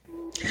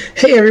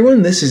Hey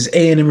everyone, this is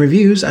A&M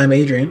Reviews. I'm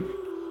Adrian.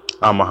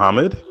 I'm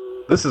Mohammed.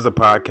 This is a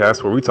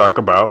podcast where we talk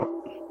about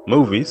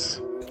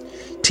movies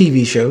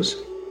TV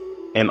shows.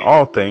 and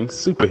all things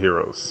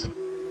superheroes.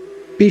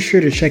 Be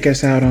sure to check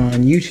us out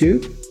on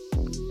YouTube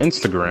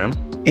Instagram,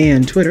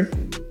 and Twitter.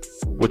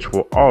 which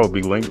will all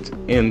be linked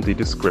in the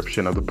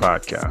description of the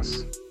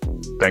podcast.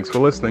 Thanks for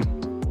listening.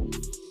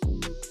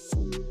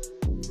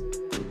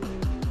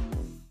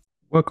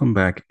 Welcome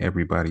back,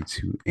 everybody,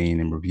 to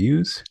A&M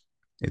Reviews.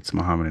 It's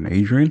Mohammed and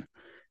Adrian,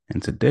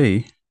 and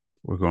today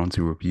we're going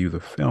to review the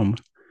film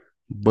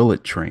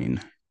Bullet Train.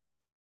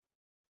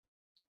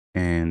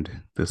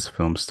 And this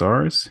film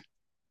stars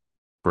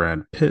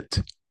Brad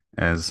Pitt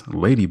as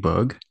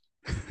Ladybug,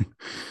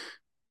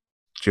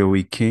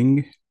 Joey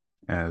King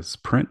as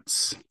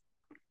Prince,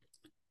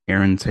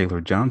 Aaron Taylor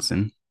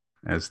Johnson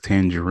as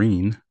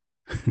Tangerine,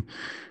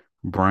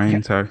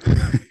 Brian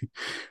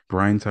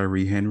Brian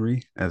Tyree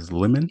Henry as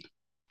Lemon,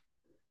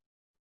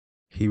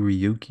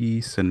 Hiroyuki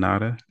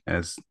Sanada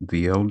as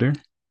the Elder,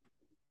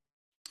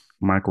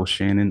 Michael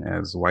Shannon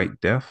as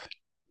White Death,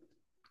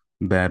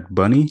 Bad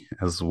Bunny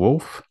as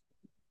Wolf,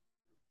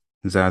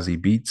 Zazie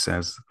Beetz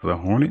as the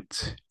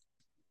Hornet.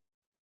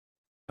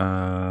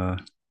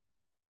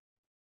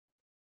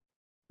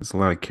 There's a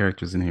lot of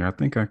characters in here. I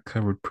think I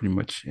covered pretty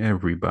much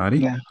everybody.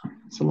 Yeah,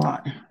 it's a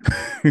lot.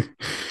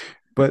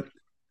 But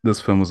this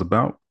film was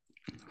about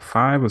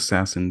 5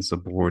 assassins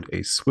aboard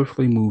a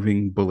swiftly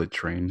moving bullet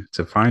train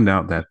to find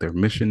out that their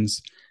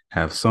missions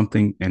have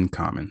something in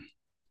common.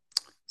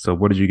 So,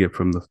 what did you get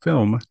from the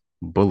film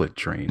Bullet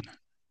Train?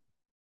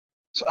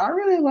 So I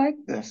really like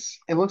this.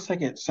 It looks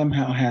like it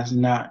somehow has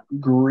not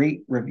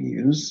great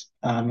reviews,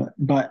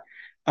 but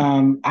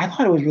I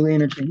thought it was really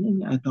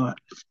entertaining. I thought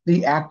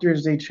the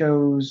actors they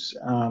chose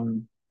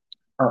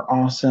are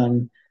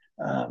awesome.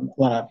 A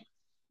lot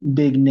of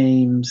big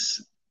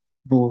names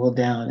boiled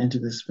down into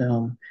this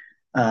film.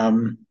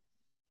 Um,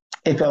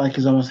 it felt like it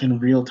was almost in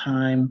real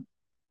time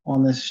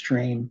on this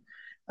stream.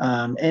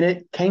 And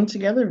it came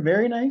together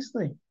very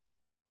nicely.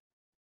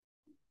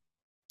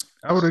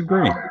 I would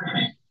agree.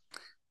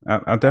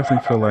 I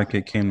definitely feel like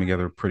it came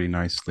together pretty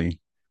nicely.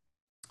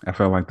 I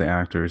felt like the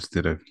actors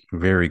did a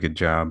very good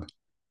job.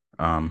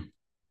 Um,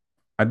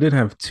 I did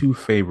have two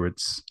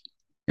favorites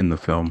in the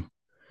film,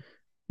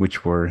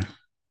 which were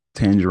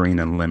Tangerine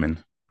and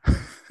Lemon.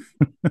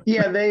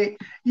 Yeah,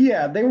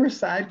 they were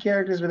side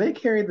characters, but they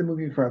carried the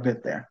movie for a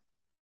bit there.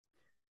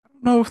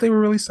 Know if they were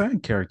really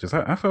side characters.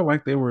 I felt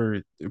like they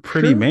were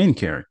pretty True. main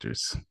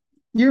characters.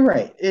 You're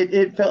right.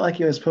 It felt like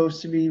it was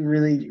supposed to be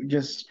really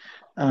just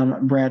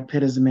Brad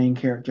Pitt as the main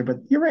character, but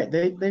you're right.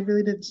 They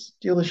really did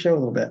steal the show a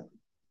little bit.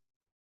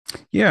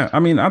 Yeah, I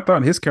mean, I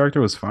thought his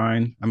character was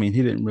fine. I mean,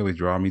 he didn't really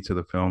draw me to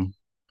the film.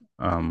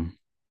 Um,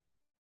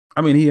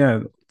 I mean, he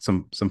had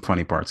some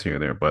funny parts here or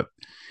there, but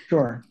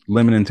Sure.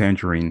 Lemon and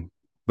Tangerine,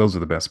 those are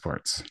the best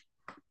parts.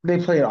 They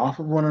played off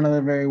of one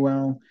another very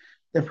well.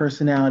 Their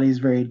personalities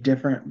very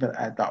different, but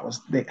I thought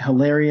was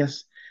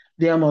hilarious.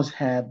 They almost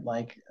had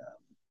like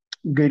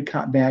good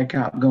cop, bad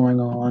cop going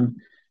on.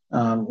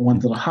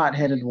 One's a little hot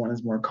headed, one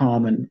is more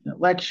calm and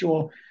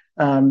intellectual.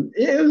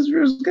 It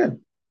was good.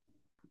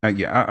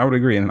 Yeah, I would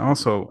agree. And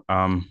also,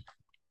 I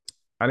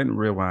didn't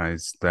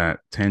realize that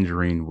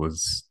Tangerine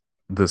was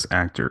this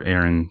actor,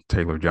 Aaron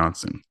Taylor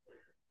Johnson,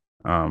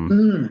 um,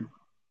 Mm.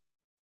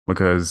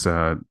 because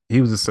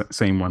he was the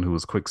same one who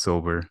was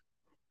Quicksilver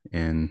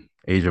in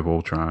Age of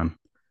Ultron.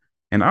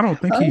 And I don't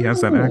think he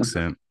has that Oh,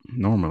 accent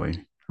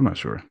normally. I'm not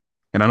sure.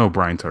 And I know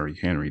Brian Tyree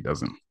Henry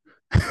doesn't.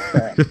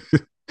 right.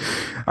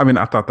 I mean,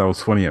 I thought that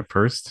was funny at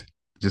first,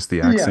 just the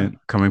Yeah. accent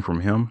coming from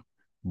him,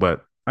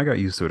 but I got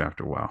used to it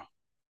after a while.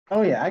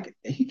 Oh, yeah.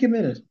 He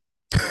committed.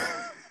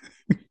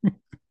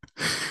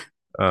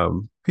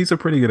 He's a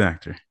pretty good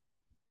actor.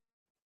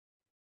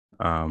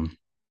 Um,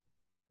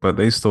 but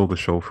they stole the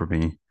show for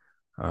me.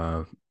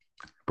 Uh,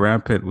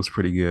 Brad Pitt was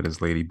pretty good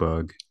as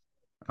Ladybug.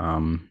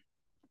 Um,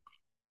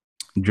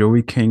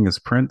 Joey King as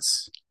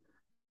Prince.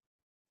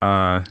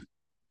 Uh,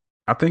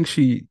 I think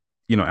she,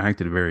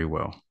 acted very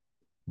well,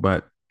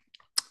 but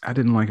I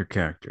didn't like her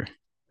character.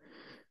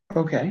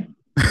 Okay.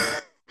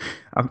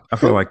 I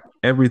felt like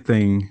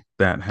everything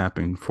that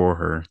happened for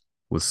her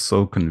was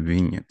so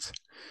convenient.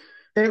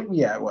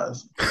 Yeah, it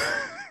was.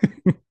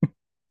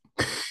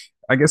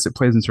 I guess it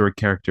plays into her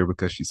character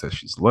because she says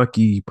she's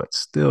lucky, but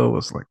still,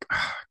 it's like,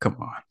 come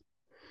on,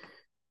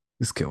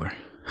 just kill her.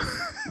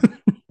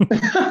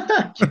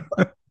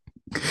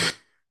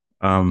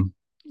 um,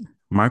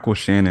 Michael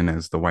Shannon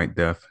as the White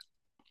Death.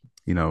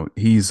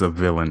 He's a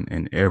villain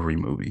in every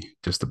movie,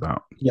 just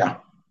about. Yeah.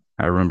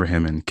 I remember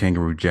him in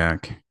Kangaroo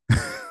Jack.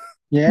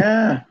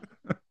 Yeah.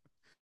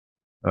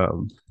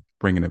 um,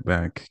 Bringing it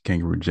back,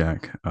 Kangaroo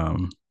Jack.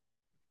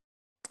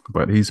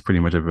 But he's pretty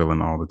much a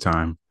villain all the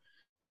time.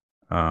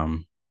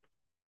 Um,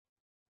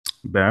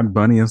 Bad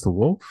Bunny as the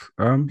wolf.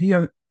 He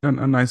had a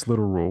nice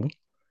little role.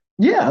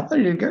 Yeah, I thought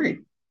he did great.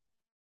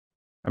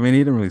 I mean, he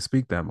didn't really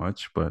speak that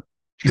much, but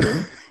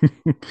True.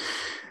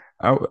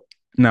 I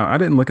now I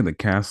didn't look at the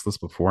cast list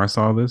before I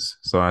saw this,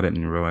 so I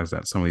didn't realize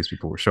that some of these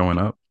people were showing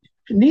up.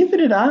 Neither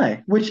did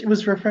I, which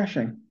was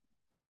refreshing,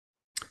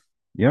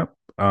 Yep.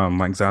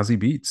 Like Zazie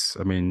Beats.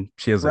 I mean,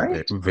 she has a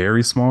right?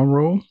 very small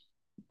role,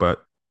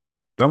 but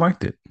I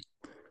liked it.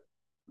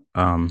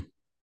 Um,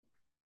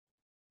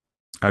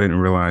 I didn't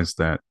realize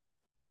that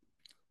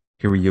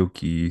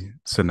Hiroyuki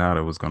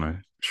Sanada was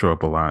gonna show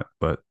up a lot,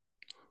 but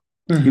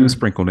he was Hmm.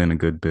 sprinkled in a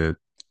good bit.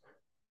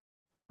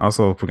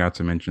 Also, forgot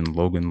to mention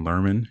Logan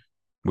Lerman,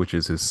 which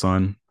is his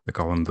son. They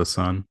call him the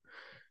son.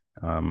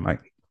 Um, I,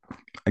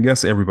 I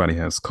guess everybody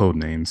has code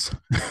names,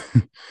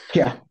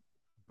 Yeah,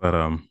 but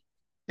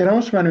it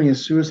almost reminded me of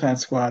Suicide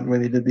Squad where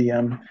they did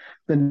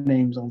the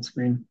names on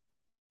screen.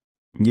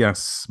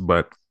 yes,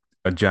 but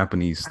a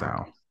Japanese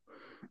style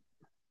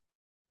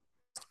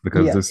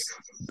because Yes,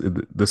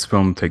 this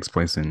film takes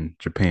place in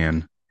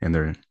Japan, and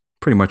they're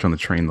pretty much on the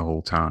train the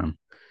whole time.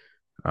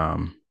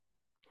 Um,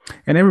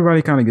 and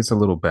everybody kind of gets a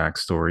little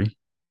backstory,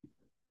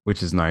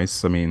 which is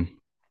nice. I mean,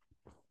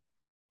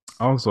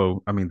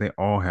 also, I mean, they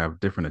all have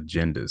different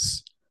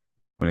agendas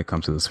when it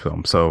comes to this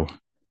film, so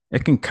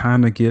it can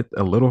kind of get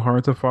a little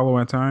hard to follow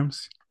at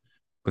times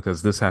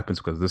because this happens,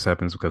 because this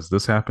happens, because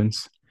this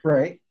happens.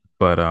 right.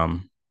 But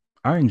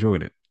I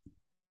enjoyed it.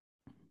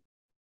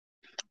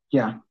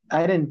 Yeah,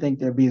 I didn't think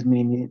there'd be as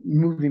many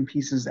moving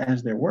pieces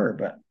as there were,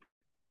 but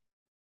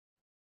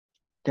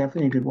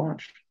definitely a good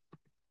watch.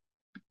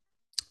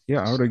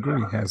 Yeah, I would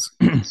agree. It has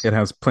it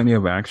has plenty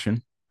of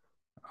action,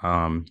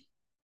 um,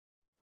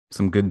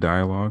 some good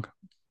dialogue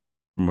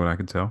from what I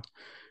can tell.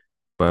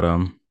 But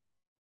I'm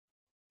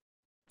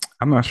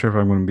not sure if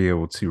I'm going to be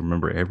able to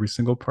remember every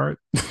single part.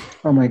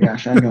 Oh my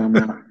gosh, I know I'm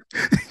not.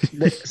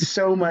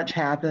 So much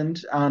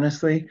happened,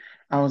 honestly.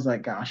 I was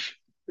like, gosh,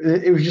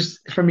 it was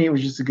just for me, it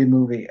was just a good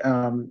movie.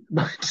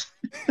 But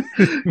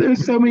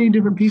there's so many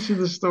different pieces of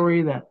the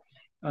story that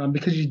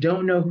because you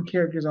don't know who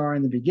characters are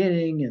in the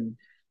beginning and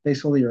they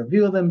slowly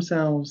reveal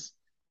themselves.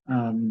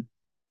 Um,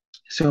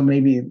 so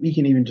maybe we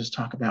can even just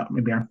talk about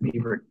maybe our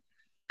favorite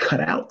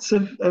cutouts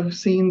of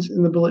scenes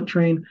in the Bullet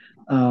Train.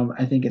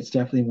 I think it's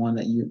definitely one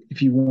that you,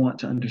 if you want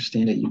to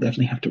understand it, you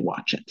definitely have to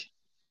watch it.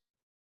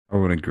 I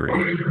would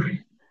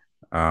agree.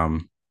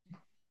 Um,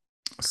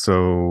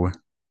 so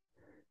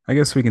I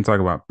guess we can talk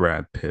about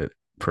Brad Pitt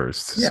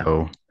first. Yeah.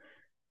 So,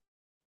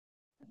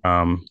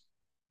 um,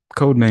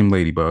 codename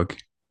Ladybug.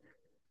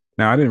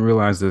 Now I didn't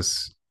realize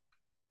this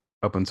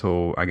up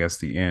until I guess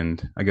the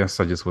end. I guess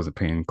I just wasn't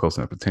paying close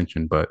enough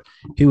attention, but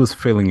he was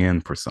filling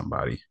in for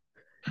somebody.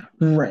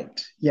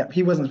 Right. Yep.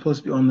 He wasn't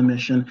supposed to be on the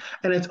mission.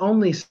 And it's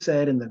only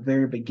said in the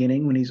very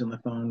beginning when he's on the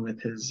phone with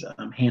his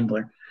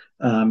handler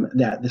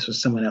that this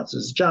was someone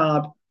else's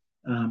job.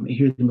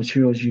 Here's the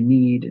materials you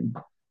need. And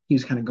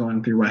he's kind of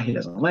going through why he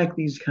doesn't like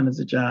these kinds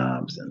of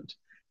jobs. And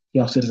he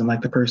also doesn't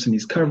like the person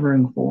he's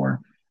covering for.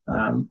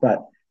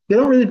 But they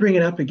don't really bring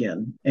it up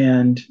again.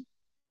 And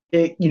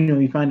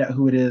you find out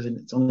who it is, and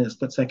it's only a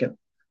split second,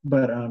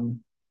 but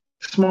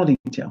small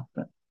detail.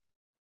 But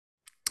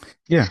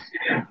Yeah.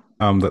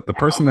 The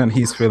person that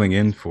he's filling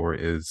in for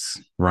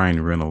is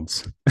Ryan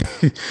Reynolds.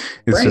 It's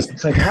right. just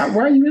It's like,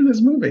 why are you in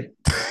this movie?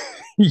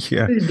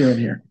 yeah, What are you doing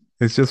here?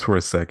 it's just for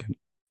a second.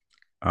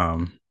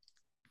 Um,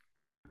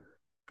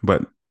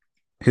 but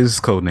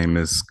his code name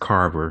is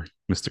Carver,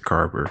 Mr.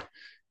 Carver,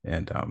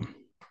 and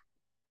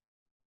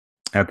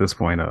at this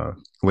point,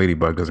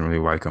 Ladybug doesn't really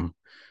like him.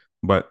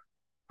 But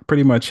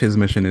pretty much his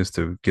mission is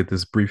to get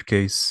this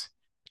briefcase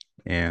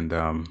and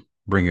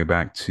bring it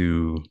back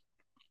to,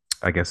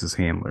 I guess, his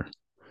handler.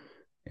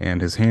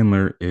 And his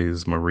handler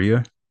is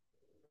Maria,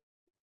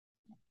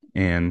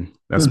 and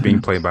that's being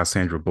Hmm. played by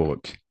Sandra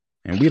Bullock.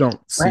 And we don't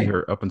see Right.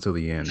 her up until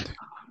the end.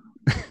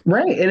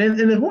 Right. And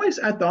the voice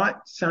I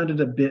thought sounded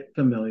a bit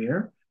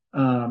familiar,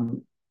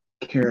 um,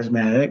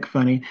 charismatic,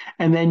 funny.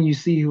 And then you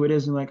see who it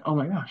is and like, oh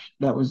my gosh,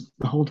 that was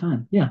the whole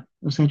time. Yeah, it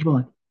was Sandra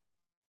Bullock.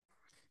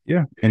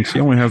 Yeah, and she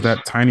only has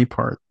that tiny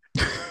part.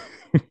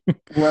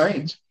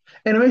 Right.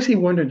 And it makes me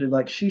wonder, did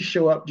like she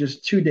show up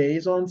just 2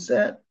 days on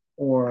set,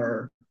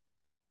 or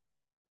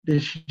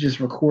did she just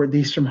record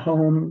these from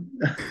home?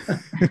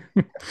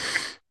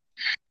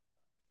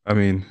 I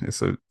mean, it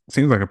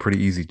seems like a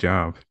pretty easy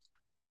job.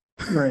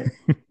 Right.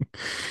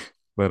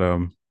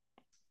 But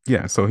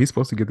yeah, so he's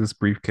supposed to get this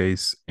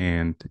briefcase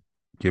and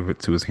give it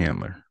to his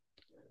handler.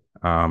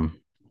 Um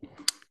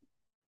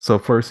so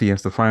first he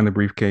has to find the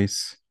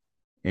briefcase,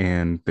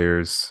 and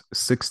there's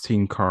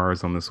 16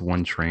 cars on this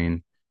one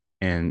train,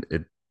 and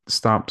it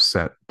stops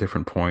at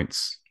different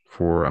points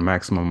for a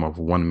maximum of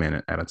 1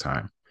 minute at a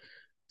time.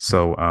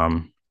 So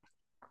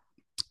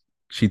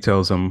she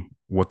tells him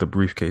what the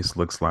briefcase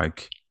looks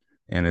like,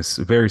 and it's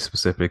very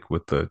specific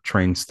with the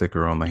train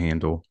sticker on the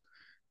handle.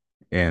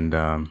 And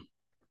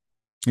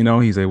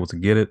he's able to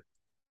get it,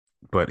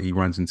 but he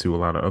runs into a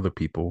lot of other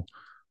people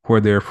who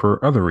are there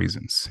for other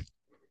reasons.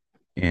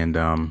 And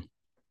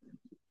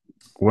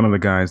one of the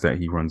guys that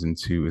he runs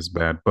into is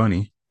Bad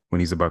Bunny when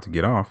he's about to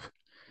get off,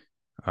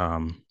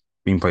 um,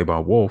 being played by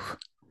Wolf.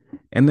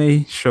 And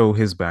they show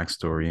his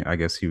backstory. I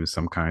guess he was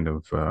some kind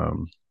of,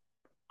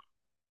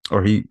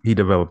 or he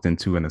developed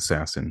into an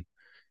assassin.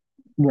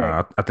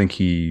 Right. I think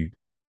he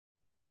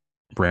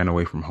ran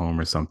away from home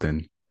or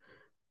something.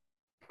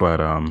 But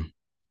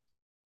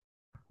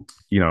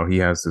he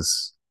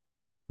has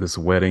this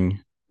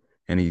wedding,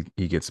 and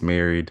he gets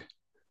married,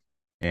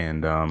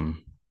 and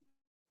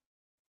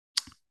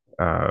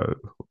uh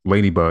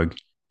Ladybug,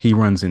 he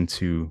runs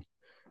into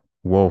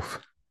Wolf,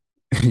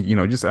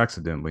 just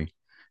accidentally,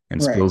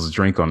 and Right. spills a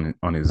drink on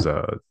his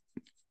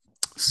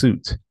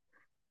suit.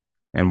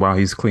 And while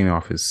he's cleaning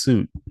off his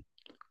suit,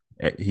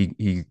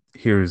 he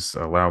hears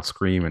a loud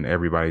scream, and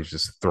everybody's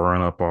just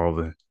throwing up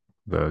all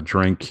the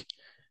drink,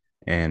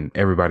 and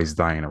everybody's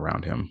dying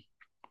around him.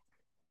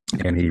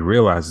 And he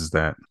realizes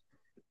that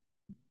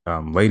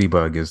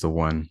Ladybug is the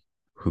one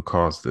who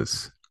caused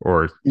this,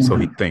 or so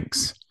he Mhm.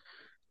 thinks.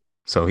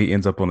 So he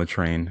ends up on the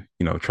train,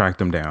 tracked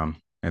them down,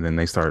 and then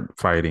they start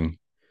fighting.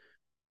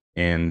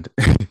 And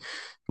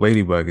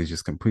Ladybug is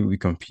just completely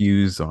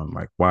confused on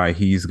like why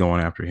he's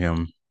going after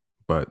him,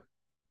 but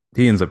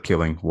he ends up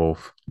killing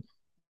Wolf,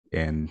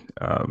 and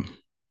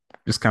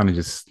just kind of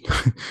just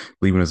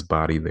leaving his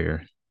body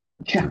there.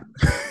 Yeah.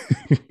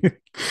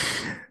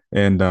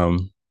 And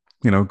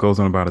goes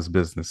on about his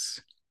business.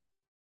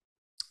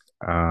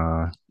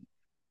 Uh,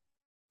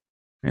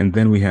 and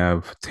then we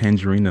have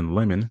Tangerine and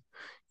Lemon.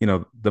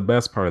 The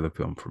best part of the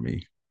film for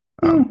me,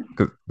 Mm,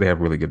 because they have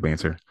really good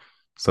banter.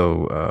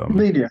 So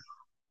they do.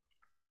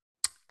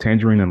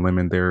 Tangerine and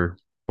Lemon, they're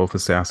both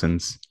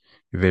assassins,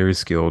 very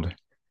skilled.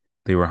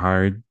 They were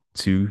hired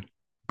to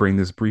bring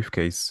this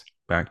briefcase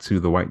back to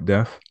the White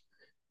Death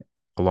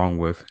along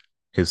with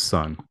his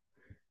son.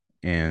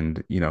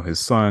 And, his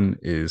son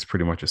is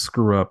pretty much a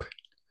screw up.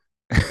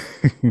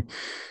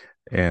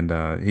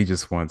 And he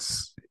just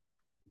wants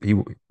he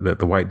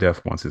the White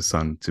Death wants his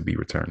son to be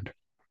returned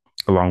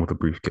along with the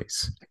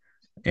briefcase.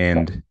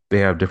 And they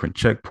have different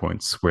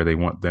checkpoints where they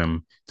want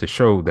them to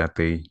show that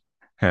they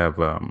have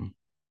the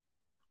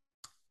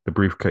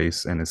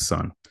briefcase and his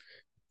son.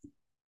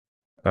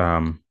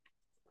 Um,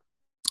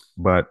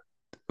 but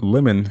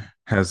Lemon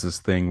has this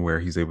thing where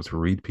he's able to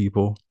read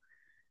people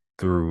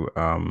through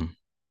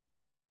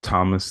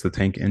Thomas the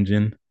Tank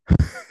Engine,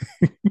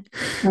 the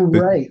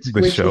Right.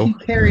 the Which show. he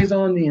carries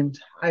on the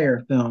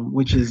entire film,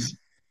 which is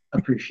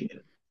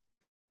appreciated.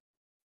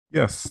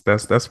 Yes,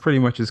 that's pretty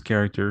much his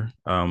character.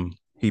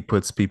 He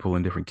puts people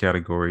in different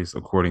categories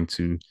according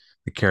to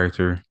the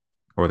character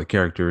or the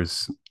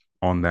characters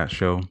on that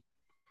show.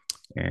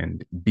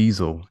 And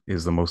Diesel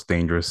is the most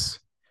dangerous,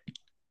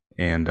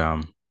 and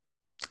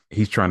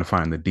he's trying to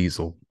find the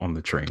Diesel on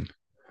the train.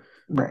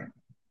 Right.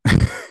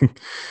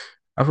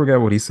 I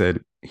forgot what he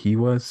said he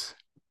was,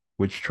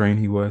 which train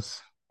he was,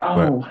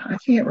 but Oh, I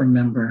can't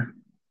remember.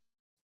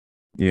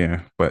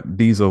 yeah, but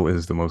Diesel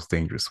is the most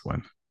dangerous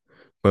one.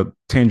 But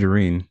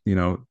Tangerine,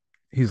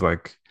 he's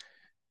like,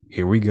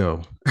 here we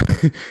go,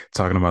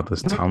 talking about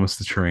this Thomas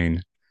the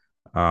Train.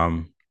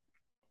 Um,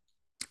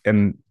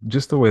 and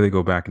just the way they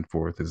go back and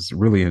forth is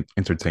really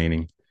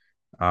entertaining.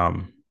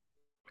 Um,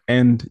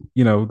 and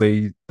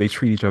they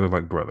treat each other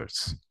like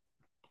brothers.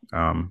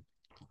 Um,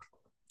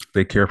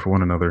 they care for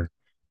one another,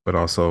 but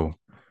also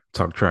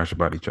talk trash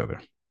about each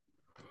other.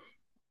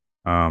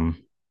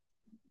 Um,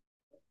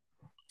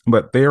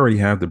 but they already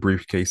have the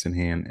briefcase in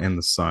hand and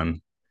the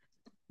son.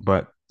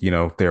 But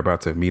they're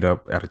about to meet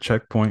up at a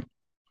checkpoint,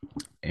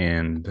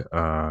 and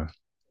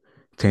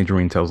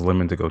Tangerine tells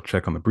Lemon to go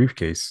check on the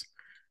briefcase,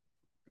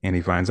 and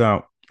he finds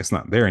out it's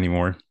not there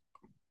anymore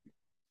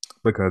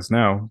because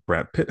now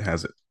Brad Pitt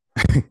has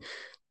it.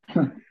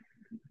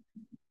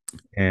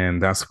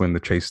 And that's when the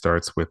chase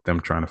starts with them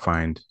trying to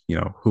find,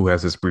 who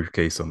has this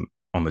briefcase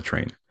on the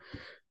train.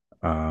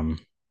 Um,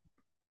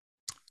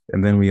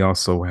 and then we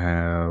also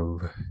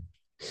have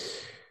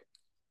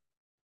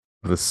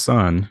the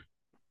son.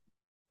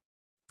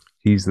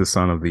 He's the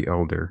son of the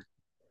elder.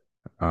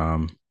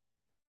 Um,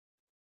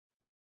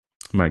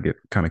 might get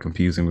kind of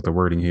confusing with the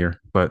wording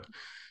here, but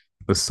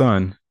the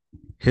son,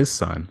 his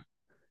son,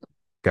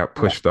 got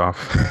Yeah. pushed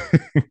off.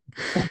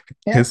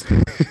 Yeah. his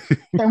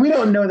And we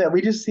don't know that.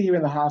 We just see him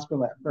in the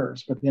hospital at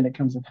first, but then it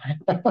comes to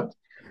find out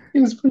he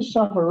was pushed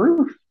off a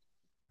roof.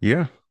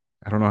 Yeah,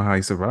 I don't know how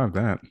he survived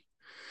that,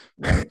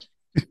 Right.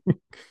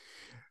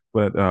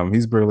 but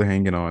he's barely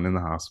hanging on in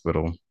the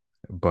hospital.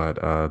 But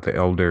the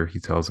elder, he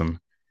tells him,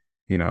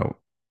 you know,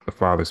 the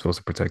father's supposed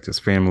to protect his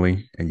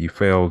family, and you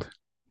failed.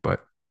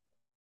 But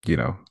you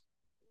know,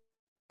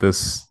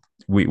 this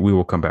we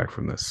will come back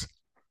from this.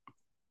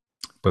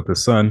 But the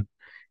son,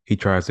 he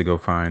tries to go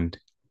find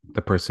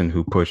the person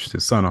who pushed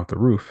his son off the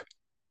roof,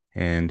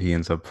 and he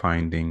ends up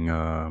finding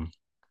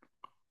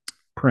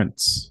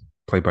Prince,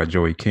 played by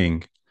Joey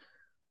King.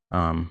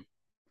 Um,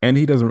 and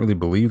he doesn't really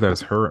believe that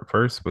it's her at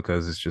first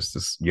because it's just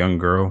this young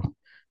girl.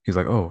 He's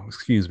like, "Oh,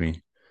 excuse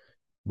me,"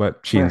 but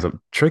she ends Right. up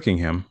tricking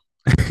him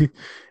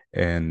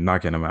and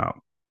knocking him out.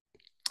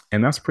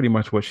 And that's pretty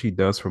much what she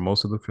does for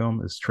most of the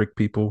film is trick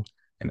people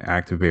and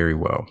act very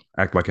well,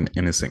 act like an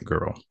innocent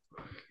girl.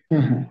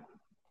 Mhm.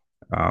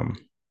 Um,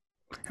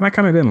 and I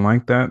kind of didn't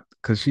like that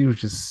because she was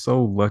just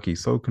so lucky,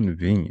 so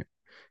convenient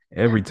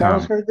every That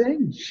was time. her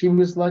thing. She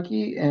was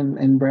lucky,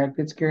 and Brad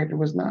Pitt's character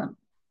was not.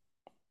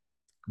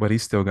 but he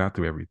still got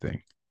through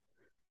everything.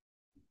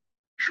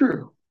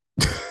 True.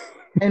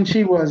 And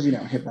she was,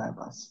 hit by a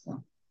bus.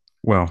 So.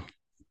 Well,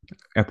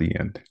 at the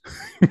end.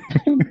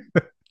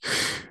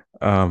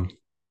 um,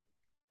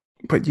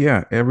 but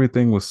yeah,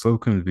 everything was so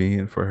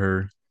convenient for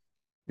her.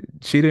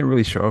 She didn't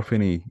really show off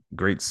any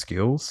great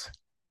skills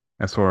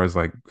as far as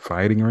like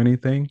fighting or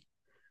anything.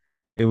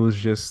 It was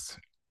just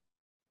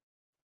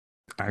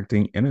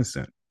acting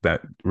innocent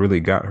that really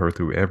got her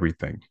through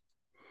everything.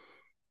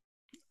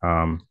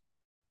 Um,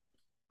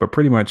 but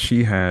pretty much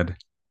she had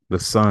the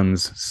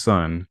son's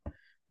son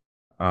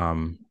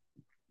um,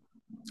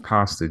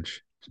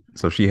 hostage.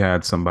 So she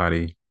had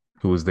somebody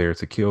who was there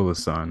to kill the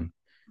son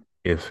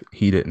if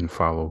he didn't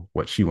follow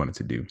what she wanted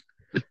to do.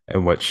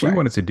 And what she Right.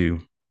 wanted to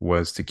do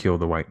was to kill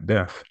the White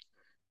Death,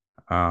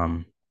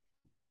 um,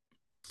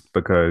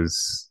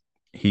 because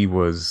he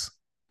was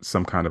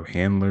some kind of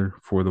handler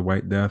for the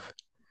White Death.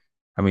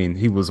 I mean,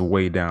 he was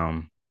way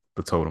down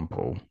the totem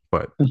pole,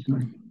 but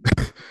Mhm.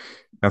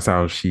 that's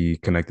how she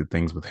connected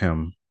things with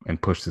him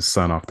and pushed his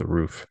son off the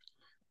roof.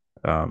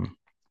 Um,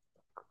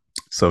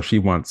 so she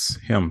wants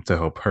him to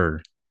help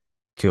her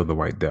kill the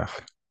White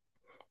Death.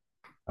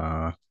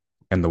 Uh,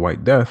 and the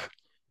White Death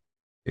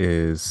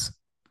is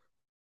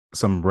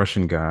some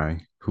Russian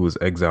guy who was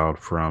exiled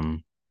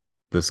from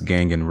this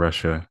gang in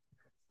Russia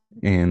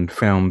and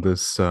found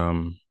this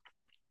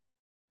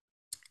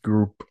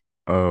group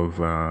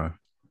of, I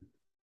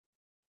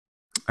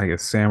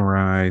guess,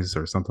 samurais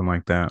or something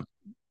like that,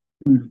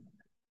 Mm.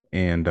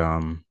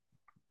 and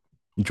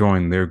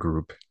joined their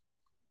group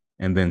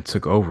and then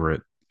took over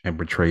it and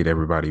betrayed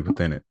everybody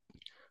within it.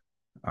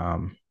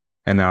 Um,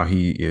 and now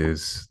he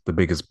is the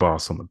biggest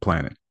boss on the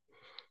planet.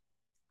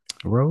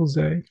 Rose,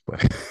 but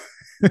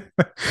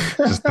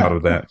just thought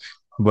of that.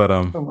 But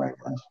Oh my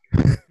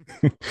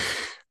gosh.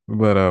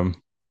 but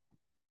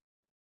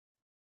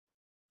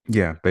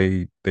yeah,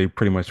 they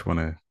pretty much want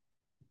to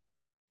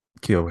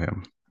kill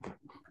him,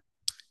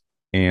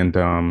 and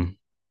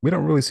we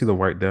don't really see the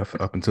White Death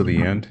up until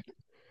the end.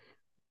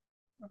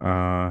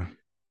 Uh,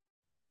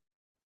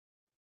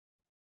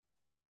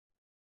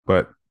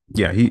 but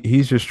yeah,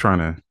 he's just trying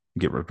to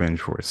get revenge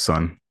for his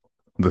son,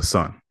 the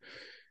son.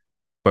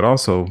 But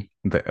also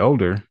the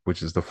elder,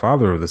 which is the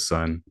father of the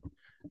son,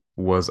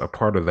 was a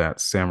part of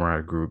that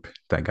samurai group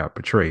that got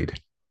betrayed,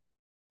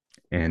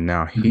 and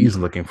now he's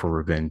Mhm. looking for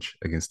revenge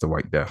against the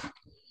White Death.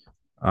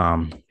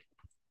 Um,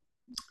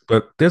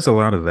 but there's a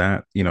lot of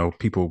that,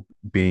 people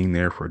being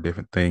there for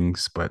different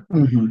things, but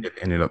Mhm. it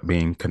ended up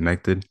being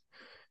connected.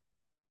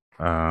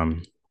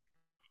 Um,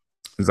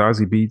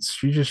 Zazie Beats,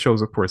 she just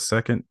shows up for a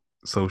second,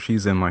 so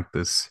she's in like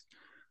this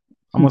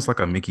almost like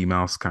a Mickey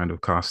Mouse kind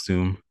of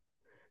costume,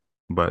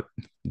 but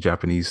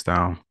Japanese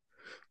style.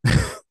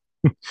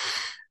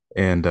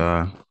 And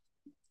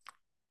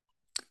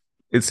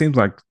it seems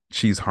like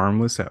she's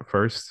harmless at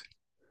first,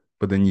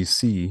 but then you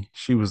see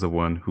she was the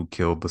one who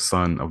killed the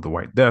son of the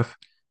White Death,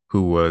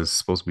 who was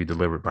supposed to be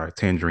delivered by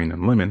Tangerine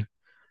and Lemon,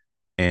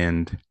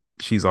 and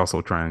she's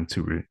also trying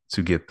to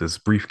get this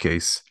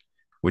briefcase,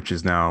 which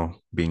is now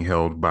being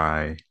held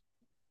by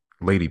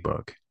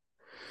Ladybug.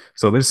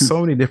 So there's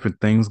so many different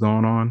things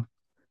going on.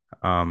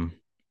 Um,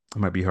 it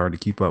might be hard to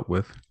keep up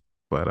with,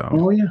 but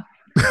Oh yeah.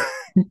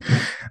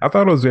 I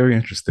thought it was very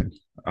interesting.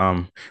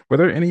 Were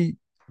there any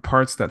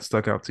parts that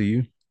stuck out to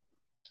you?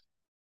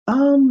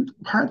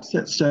 Parts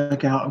that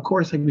stuck out, of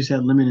course, like we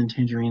said, Lemon and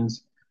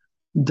Tangerine's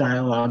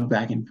dialogue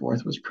back and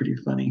forth was pretty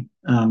funny.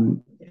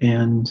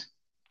 And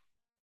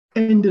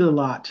did a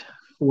lot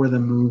for the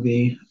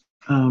movie.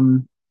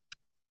 Um,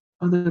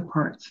 Other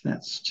parts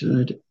that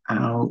stood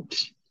out.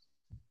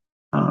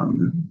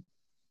 Um,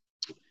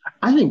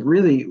 I think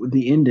really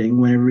the ending,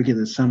 whenever we get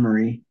the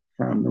summary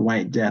from the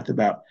White Death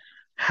about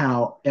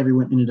how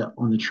everyone ended up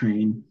on the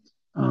train,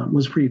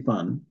 was pretty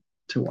fun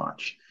to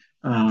watch.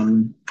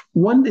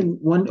 One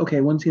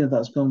scene I thought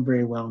was filmed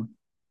very well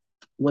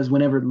was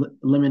whenever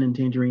Lemon and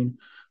Tangerine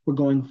were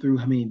going through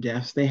how many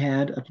deaths they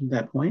had up to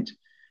that point,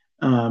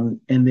 and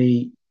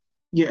they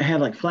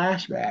had like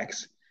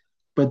flashbacks,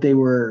 but they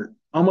were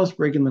almost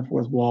breaking the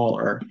fourth wall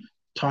or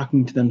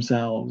talking to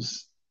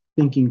themselves,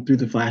 thinking through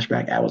the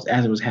flashback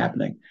as it was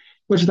happening,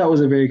 which I thought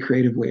was a very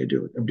creative way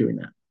of doing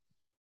that.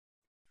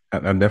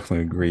 I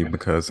definitely agree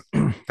because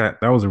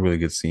that was a really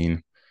good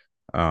scene.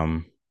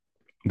 Um,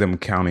 them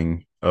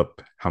counting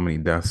up how many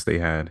deaths they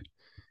had,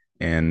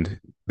 and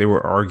they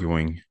were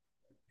arguing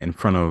in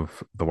front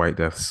of the White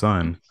Death's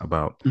son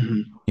about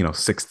Mm-hmm.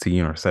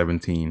 16 or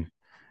 17,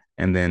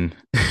 and then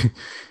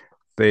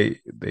they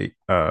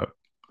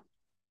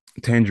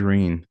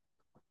Tangerine,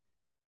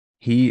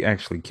 he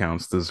actually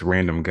counts this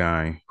random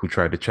guy who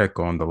tried to check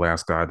on the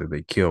last guy that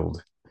they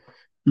killed,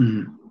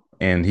 Mm-hmm.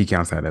 and he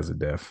counts that as a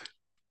death.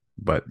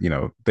 But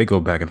they go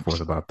back and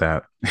forth about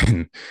that,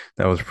 and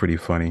that was pretty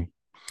funny.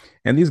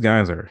 And these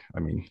guys are, I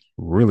mean,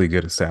 really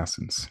good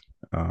assassins.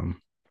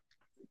 Um,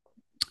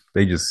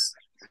 they just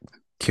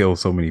kill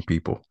so many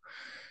people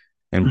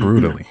and Mm-hmm.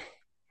 brutally.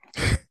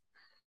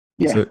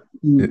 Yeah, So,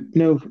 it,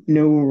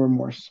 no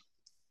remorse.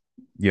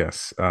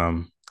 yes,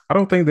 I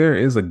don't think there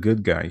is a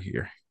good guy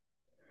here.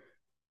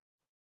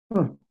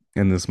 Huh.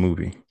 in this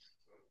movie?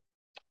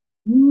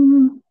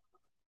 Hmm,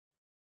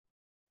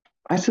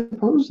 I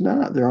suppose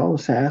not. They're all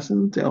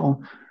assassins. They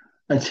all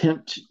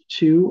attempt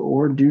to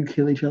or do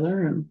kill each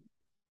other. And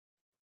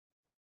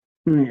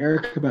I mean,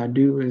 Erica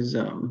Badu is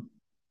a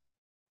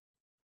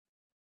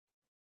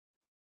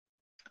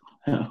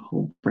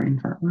whole brain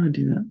fart. Why did I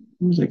do that?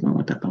 What was I going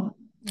with that thought?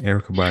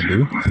 Erica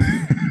Badu.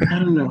 I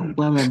don't know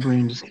why my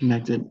brain just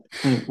connected.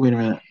 Like, wait a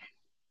minute.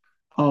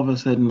 All of a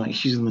sudden, like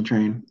she's on the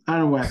train. I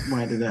don't know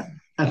why I did that.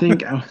 I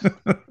think I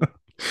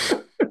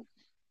was.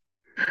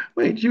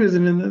 Wait, she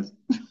wasn't in this.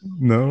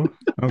 No,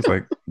 I was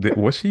like,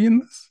 was she in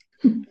this?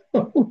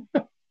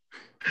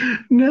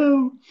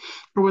 No,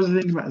 or was I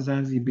thinking about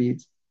Zazie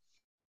Beats?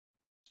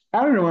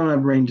 I don't know why my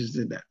brain just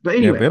did that. But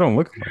Yeah, they anyway, don't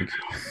look like.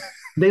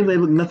 they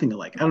look nothing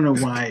alike. I don't know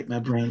why my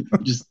brain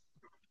just.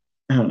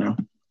 I don't know.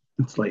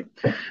 It's late.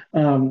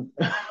 Um,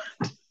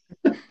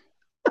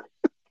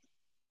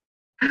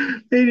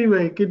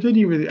 anyway,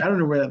 continue with it. I don't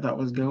know where that thought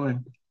was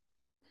going.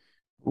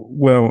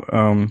 Well,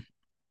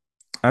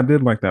 I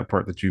did like that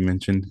part that you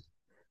mentioned.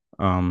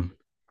 Um,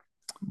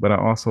 but I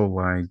also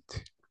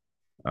liked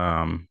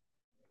um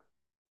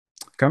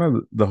kind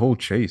of the whole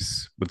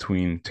chase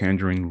between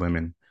Tangerine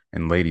Lemon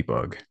and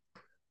Ladybug,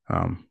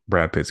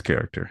 Brad Pitt's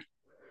character,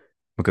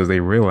 because they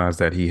realize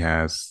that he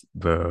has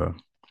the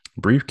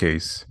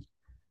briefcase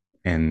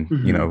and,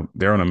 Hmm.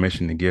 they're on a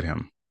mission to get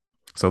him.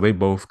 So they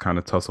both kind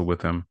of tussle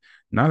with him,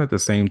 not at the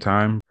same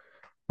time,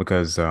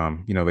 because,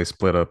 they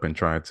split up and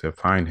try to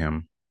find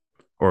him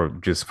or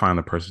just find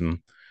the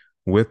person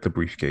with the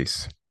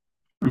briefcase.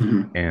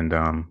 Hmm. And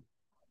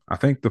I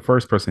think the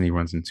first person he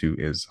runs into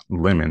is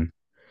Lemon,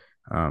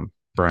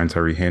 Brian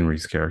Tyree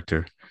Henry's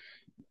character.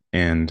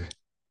 And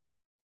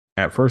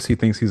at first, he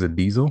thinks he's a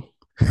diesel,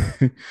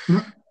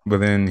 but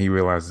then he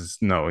realizes,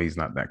 no, he's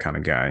not that kind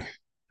of guy,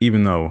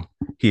 even though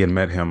he had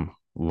met him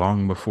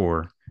long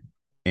before.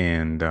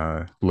 And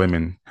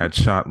Lemon had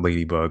shot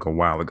Ladybug a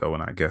while ago,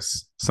 and I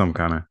guess some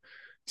kind of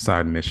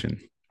side mission.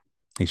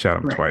 He shot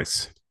him Right.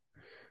 twice.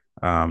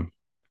 Um,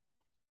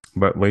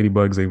 but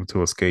Ladybug's able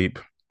to escape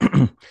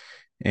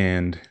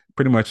and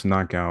pretty much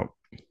knock out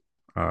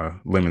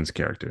Lemon's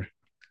character.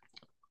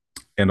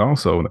 And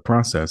also in the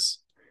process,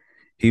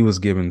 he was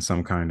given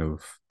some kind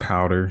of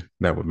powder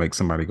that would make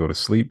somebody go to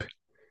sleep.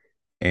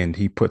 And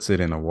he puts it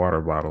in a water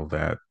bottle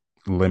that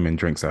Lemon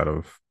drinks out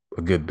of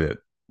a good bit.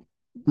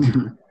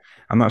 Hmm.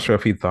 I'm not sure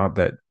if he thought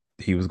that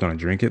he was going to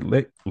drink it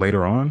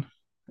later on,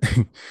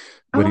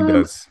 but he Um,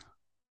 does.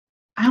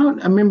 I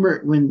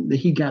remember when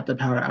he got the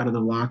powder out of the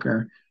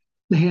locker.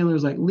 The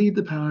handler's like, "Leave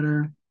the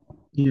powder."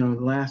 The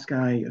last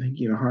guy, I think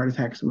he had a heart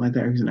attack, something like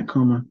that. He was in a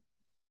coma.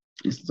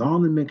 It's all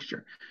in the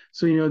mixture.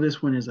 So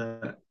this one is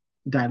a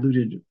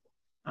diluted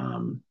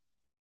um,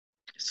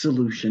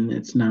 solution.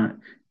 It's not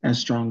as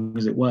strong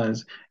as it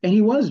was, and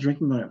he was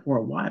drinking on it for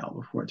a while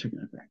before it took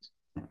an effect.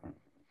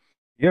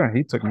 Yeah,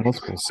 he took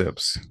multiple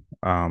sips.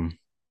 Um,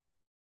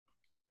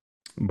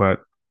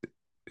 but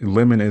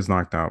Lemon is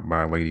knocked out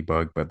by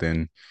Ladybug, but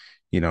then,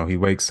 he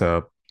wakes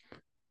up,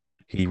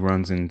 he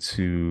runs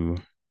into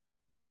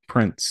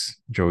Prince,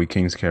 Joey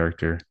King's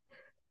character,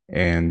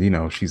 and,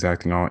 she's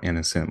acting all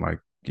innocent, like,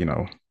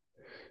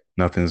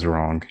 nothing's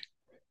wrong.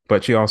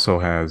 But she also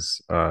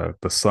has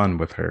the son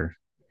with her,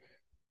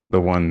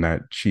 the one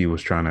that she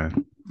was trying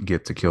to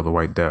get to kill the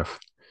White Death.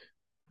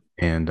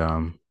 And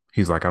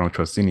he's like, I don't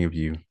trust any of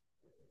you.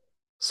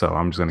 So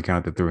I'm just going to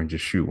count to three and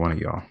just shoot one of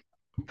y'all.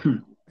 Hmm.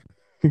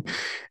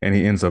 And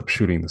he ends up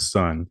shooting the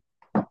son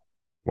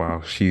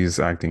while she's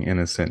acting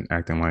innocent,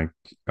 acting like,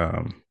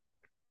 um,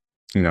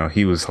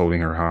 he was holding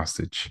her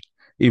hostage.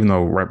 Even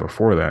though right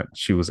before that,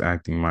 she was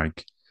acting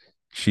like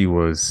she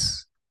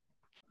was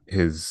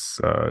his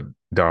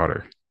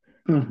daughter.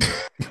 Hmm.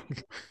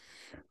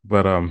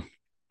 But,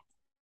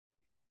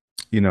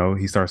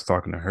 he starts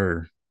talking to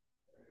her.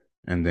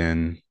 And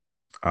then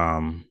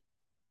um,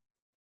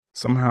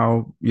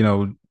 somehow,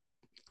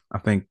 I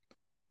think,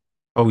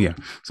 oh, yeah.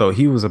 So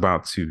he was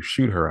about to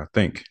shoot her, I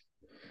think.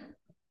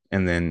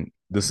 And then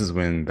this is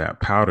when that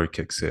powder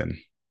kicks in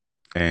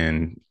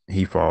and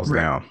he falls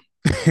Right. down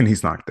and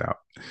he's knocked out.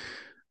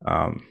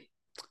 Um,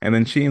 and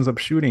then she ends up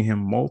shooting him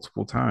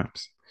multiple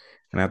times.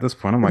 And at this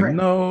point, I'm like, Right.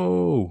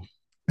 no.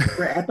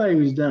 Right. I thought he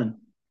was done.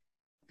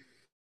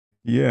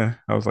 Yeah.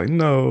 I was like,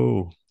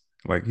 no.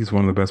 Like he's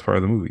one of the best part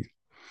of the movie.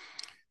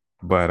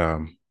 But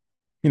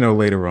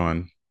later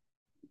on,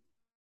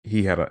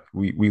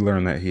 we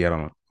learned that he had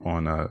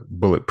on a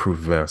bulletproof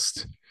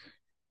vest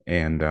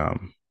and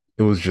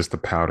it was just the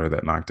powder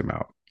that knocked him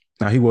out.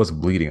 Now he was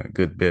bleeding a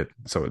good bit,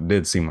 so it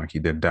did seem like he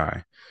did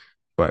die,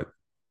 but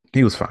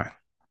he was fine.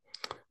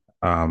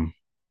 Um,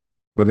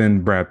 but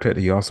then Brad Pitt,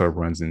 he also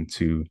runs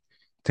into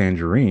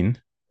Tangerine,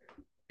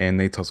 and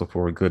they tussle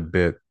for a good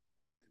bit.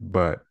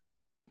 But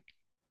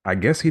I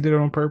guess he did it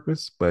on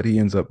purpose. But he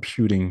ends up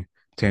shooting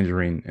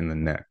Tangerine in the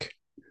neck.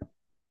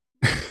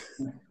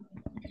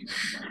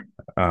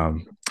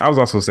 I was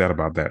also sad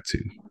about that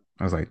too.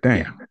 I was like,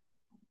 Yeah. dang,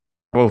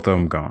 both of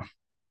them gone.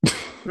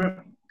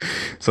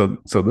 So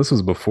this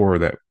was before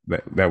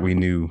that we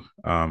knew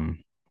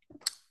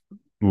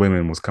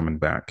Lemon was coming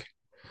back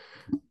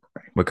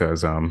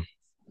because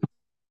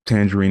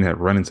Tangerine had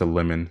run into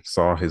Lemon,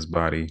 saw his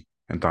body,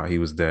 and thought he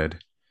was dead.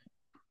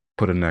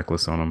 Put a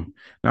necklace on him.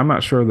 Now I'm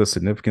not sure the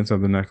significance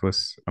of the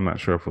necklace. I'm not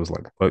sure if it was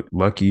like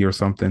lucky or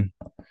something.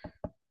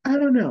 I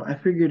don't know. I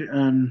figured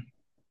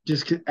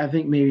I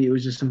think maybe it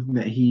was just something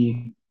that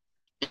he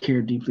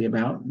cared deeply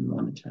about and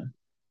wanted to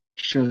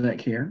show that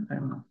care. I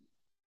don't know.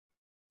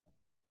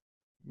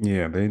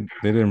 Yeah, they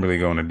didn't really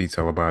go into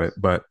detail about it,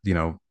 but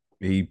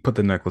he put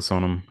the necklace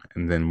on him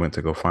and then went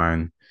to go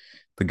find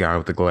the guy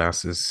with the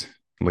glasses,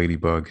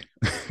 Ladybug,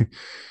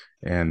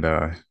 and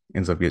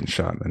ends up getting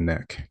shot in the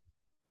neck,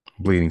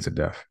 bleeding to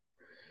death.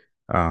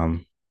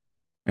 Um,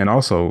 and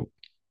also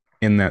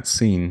in that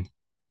scene,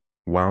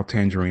 while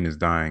Tangerine is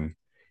dying,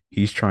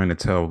 he's trying to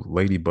tell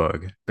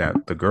Ladybug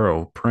that the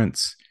girl,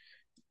 Prince,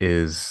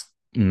 is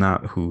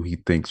not who he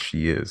thinks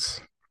she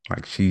is.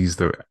 Like she's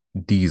the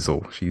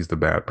Diesel, she's the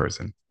bad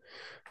person.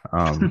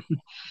 Um,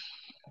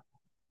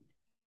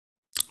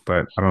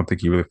 but I don't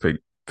think he really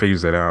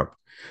figures that out.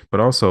 But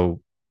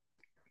also,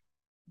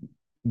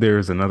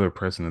 there's another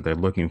person that they're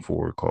looking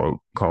for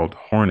called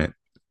Hornet.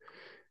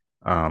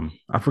 I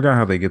forgot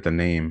how they get the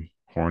name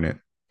Hornet,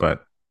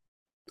 but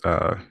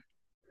uh,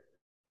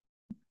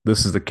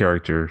 this is the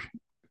character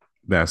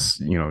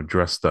that's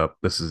dressed up.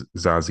 This is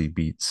Zazie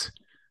Beats.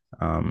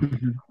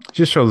 Mhm.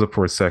 Just shows up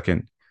for a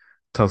second,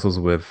 tussles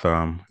with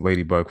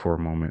Ladybug for a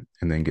moment,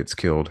 and then gets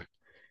killed.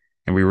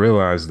 And we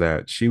realize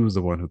that she was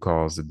the one who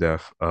caused the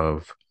death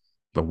of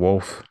the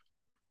wolf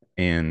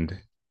and,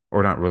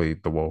 or not really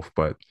the wolf,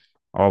 but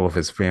all of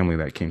his family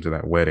that came to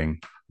that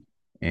wedding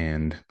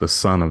and the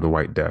son of the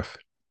White Death.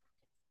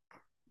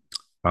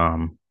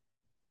 Um,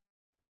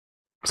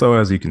 so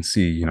as you can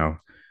see,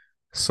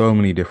 so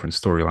many different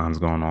storylines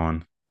going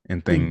on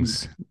and Mhm.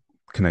 things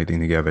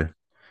connecting together.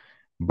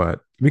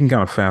 But we can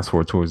kind of fast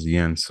forward towards the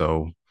end.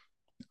 So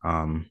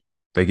um,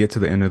 they get to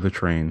the end of the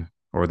train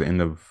or the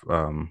end of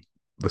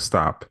the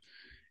stop,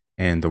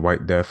 and the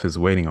White Death is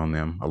waiting on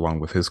them along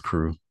with his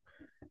crew.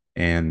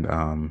 And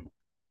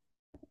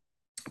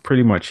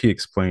pretty much he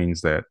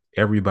explains that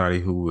everybody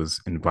who was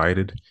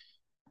invited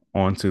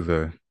onto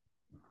the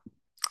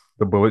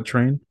bullet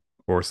train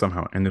or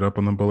somehow ended up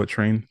on the bullet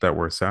train that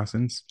were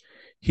assassins,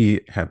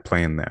 he had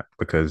planned that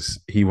because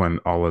he wanted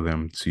all of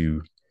them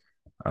to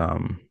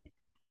um,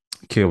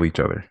 kill each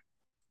other.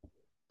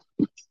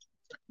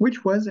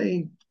 Which was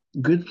a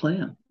good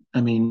plan.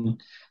 I mean,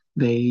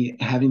 they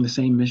having the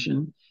same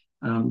mission,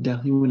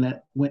 definitely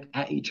went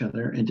at each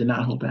other and did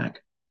not hold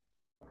back.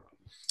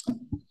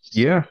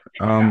 Yeah,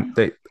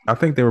 they I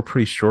think they were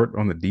pretty short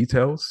on the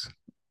details,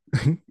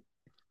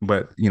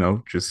 but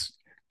just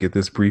get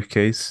this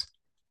briefcase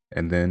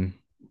and then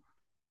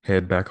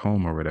head back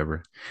home or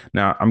whatever.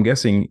 Now, I'm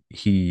guessing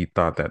he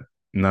thought that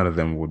none of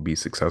them would be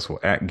successful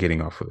at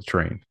getting off of the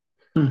train,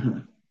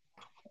 Mhm.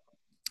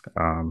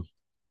 um,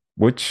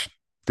 which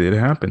did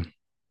happen.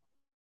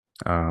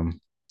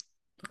 Um,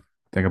 I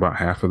think about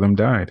half of them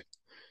died.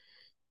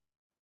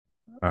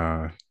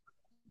 Uh,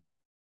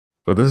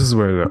 but this is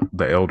where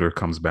the elder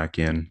comes back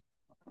in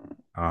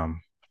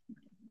um,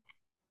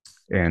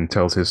 and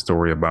tells his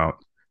story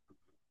about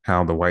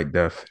how the White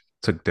Death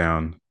took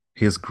down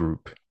his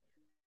group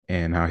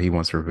and how he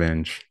wants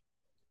revenge.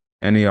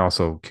 And he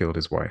also killed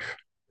his wife.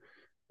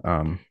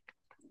 Um,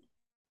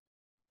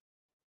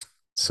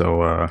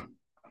 so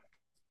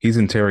he's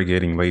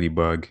interrogating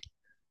Ladybug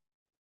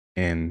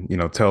and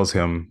tells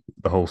him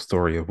the whole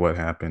story of what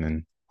happened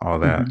and all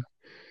that. Mhm.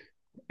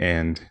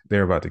 And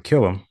they're about to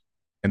kill him.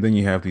 And then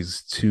you have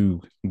these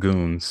two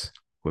goons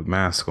with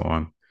masks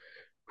on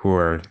who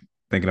are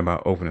thinking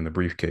about opening the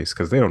briefcase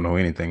because they don't know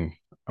anything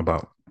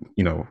about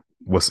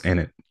what's in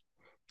it.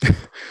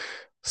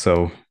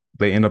 So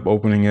they end up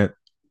opening it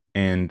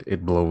and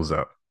it blows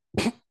up.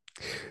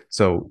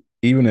 So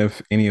even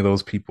if any of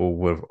those people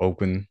would have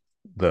opened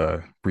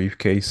the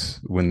briefcase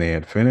when they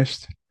had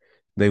finished,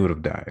 they would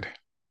have died.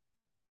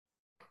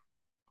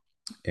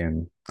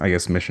 And I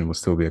guess mission would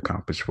still be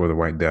accomplished for the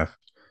White Death.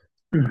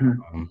 Mhm.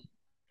 Um,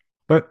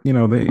 but they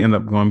end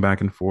up going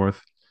back and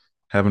forth,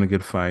 having a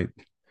good fight.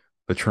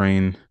 The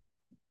train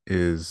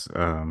is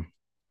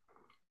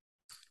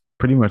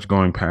pretty much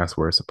going past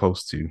where it's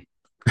supposed to,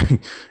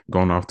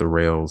 going off the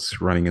rails,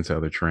 running into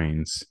other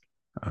trains.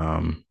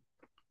 Um,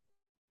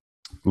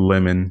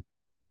 Lemon,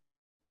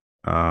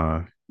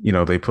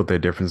 they put their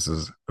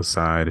differences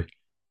aside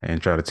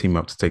and try to team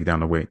up to take down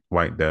the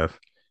White Death.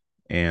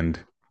 And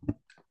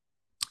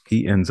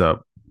he ends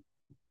up,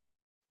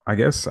 I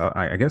guess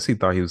he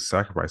thought he was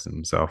sacrificing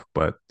himself,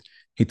 but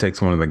he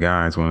takes one of the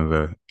guys, one of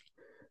the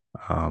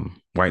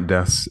White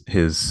Death's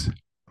his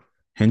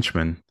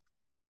henchmen,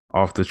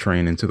 off the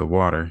train into the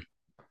water.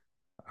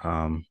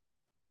 Um,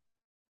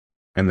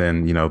 and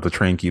then the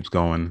train keeps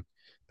going.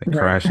 They Right.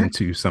 crash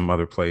into some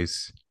other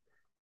place,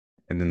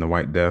 and then the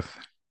White Death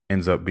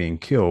ends up being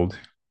killed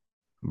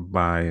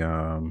by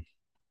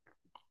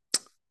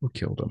who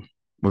killed him?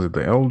 Was it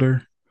the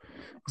Elder?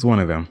 It was one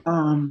of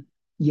them.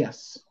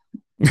 Yes.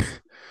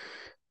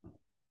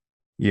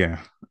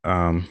 Yeah.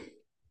 Um,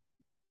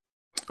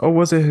 Oh,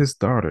 was it his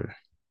daughter?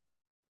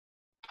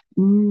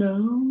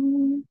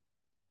 No,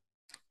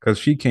 Because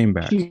she came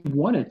back. she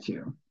wanted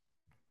to.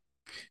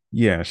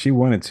 Yeah, she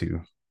wanted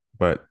to,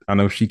 but I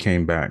know she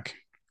came back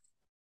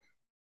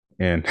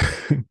and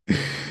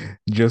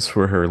just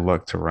for her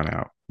luck to run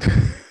out.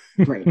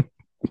 Right.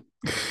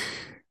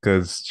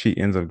 Because she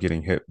ends up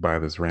getting hit by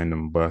this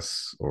random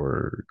bus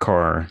or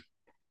car,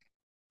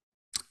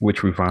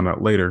 which we found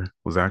out later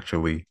was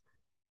actually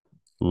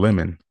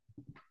Lemon,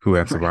 who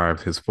had Right.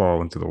 survived his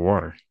fall into the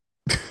water.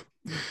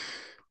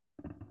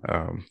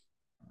 um,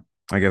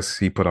 I guess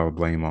he put all the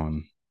blame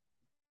on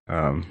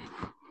um,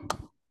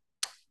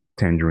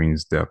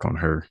 Tangerine's death on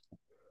her.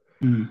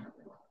 Mm,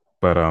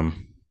 But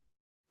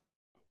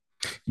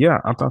yeah,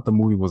 I thought the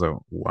movie was a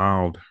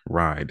wild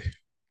ride.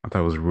 I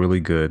thought it was really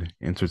good,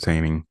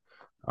 entertaining,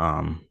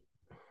 um,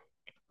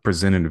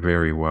 presented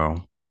very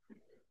well.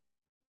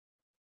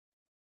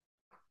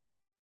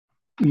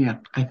 yeah,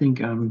 I think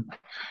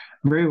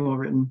very well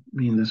written. I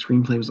mean, the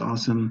screenplay was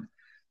awesome.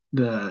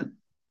 The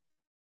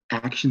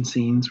action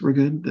scenes were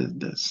good.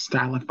 The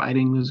style of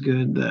fighting was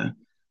good. The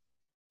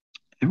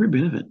every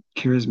bit of it,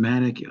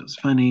 charismatic. It was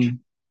funny.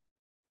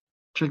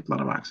 Checked a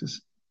lot of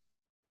boxes.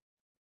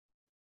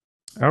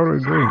 I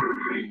would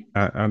agree.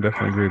 I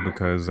definitely agree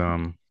because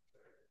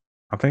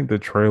I think the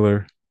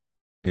trailer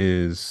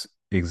is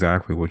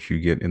exactly what you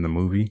get in the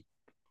movie.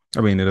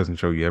 I mean, it doesn't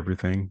show you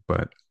everything,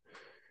 but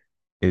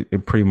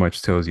it pretty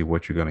much tells you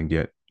what you're gonna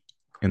get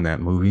in that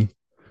movie.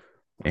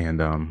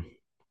 And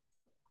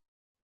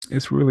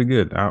it's really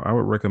good. I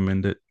would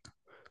recommend it.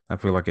 I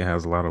feel like it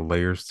has a lot of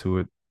layers to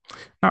it.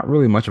 Not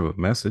really much of a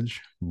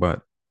message,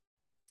 but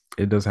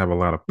it does have a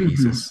lot of Hmm.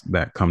 pieces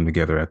that come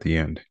together at the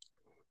end.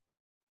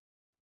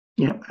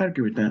 Yeah, I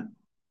agree with that.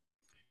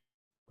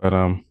 But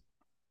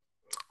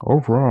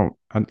overall,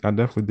 I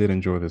definitely did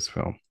enjoy this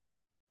film.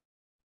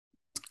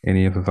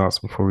 Any other thoughts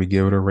before we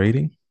give it a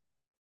rating?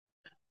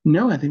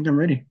 No, I think I'm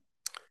ready.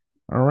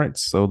 All right,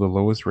 so the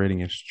lowest rating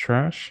is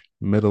trash,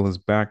 middle is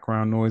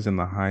background noise, and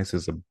the highest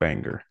is a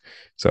banger.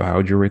 So how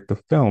would you rate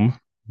the film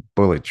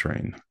Bullet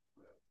Train?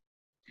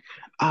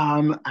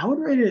 I would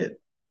rate it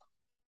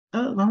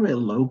probably a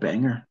low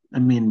banger. I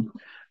mean,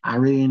 I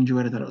really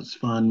enjoyed it. I thought it was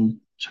fun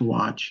to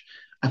watch.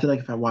 I feel like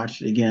if I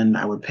watched it again,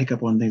 I would pick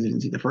up on things I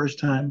didn't see the first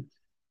time,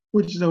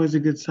 which is always a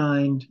good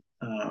sign.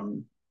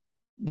 Um,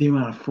 the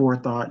amount of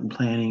forethought and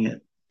planning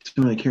it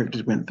some of the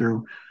characters went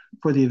through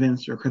for the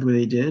events to occur the way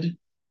they did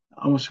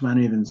almost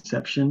reminded me of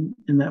Inception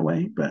in that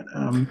way. But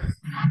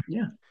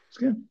yeah, it's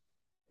good.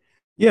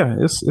 Yeah,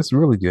 it's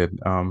really good.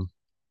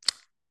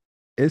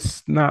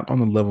 It's not on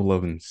the level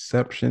of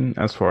Inception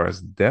as far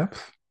as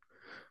depth.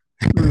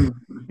 Mm,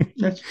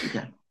 that's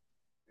okay.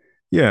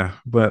 Yeah,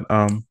 but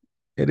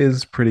it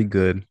is pretty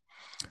good.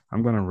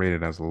 I'm gonna rate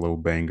it as a low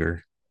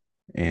banger,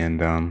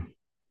 and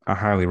I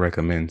highly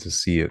recommend to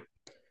see it.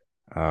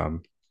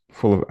 Um,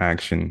 full of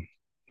action,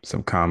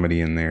 some comedy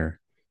in there,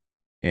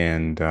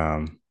 and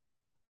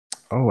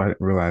oh, I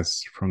didn't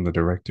realize from the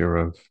director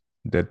of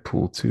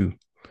Deadpool 2.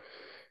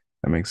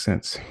 That makes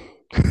sense.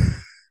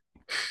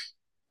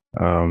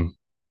 um,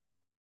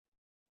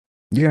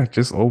 yeah,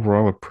 just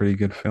overall a pretty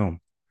good film.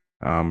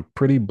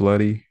 Pretty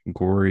bloody,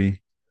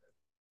 gory,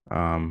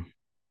 um,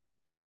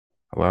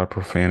 a lot of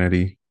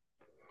profanity,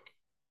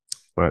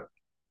 but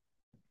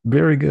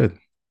very good.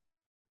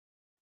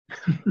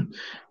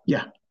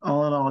 Yeah,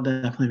 all in all,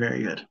 definitely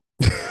very good.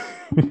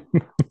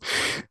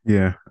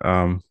 Yeah.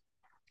 Trying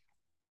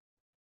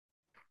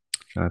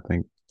to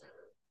think,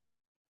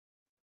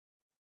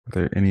 are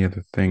there any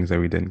other things that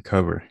we didn't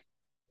cover?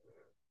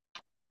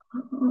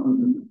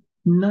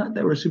 Not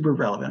that we're super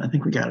relevant. I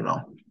think we got it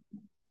all.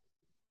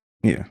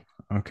 Yeah.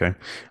 Okay.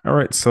 All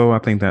right. So I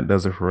think that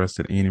does it for us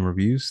at Any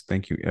Reviews.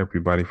 Thank you,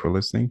 everybody, for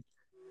listening.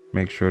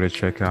 Make sure to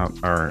check out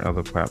our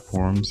other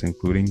platforms,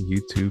 including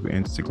YouTube,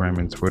 Instagram,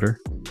 and Twitter,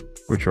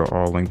 which are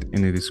all linked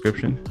in the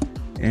description.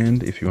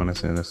 And if you want to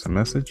send us a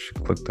message,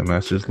 click the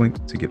message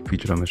link to get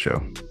featured on the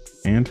show.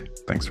 And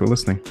thanks for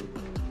listening.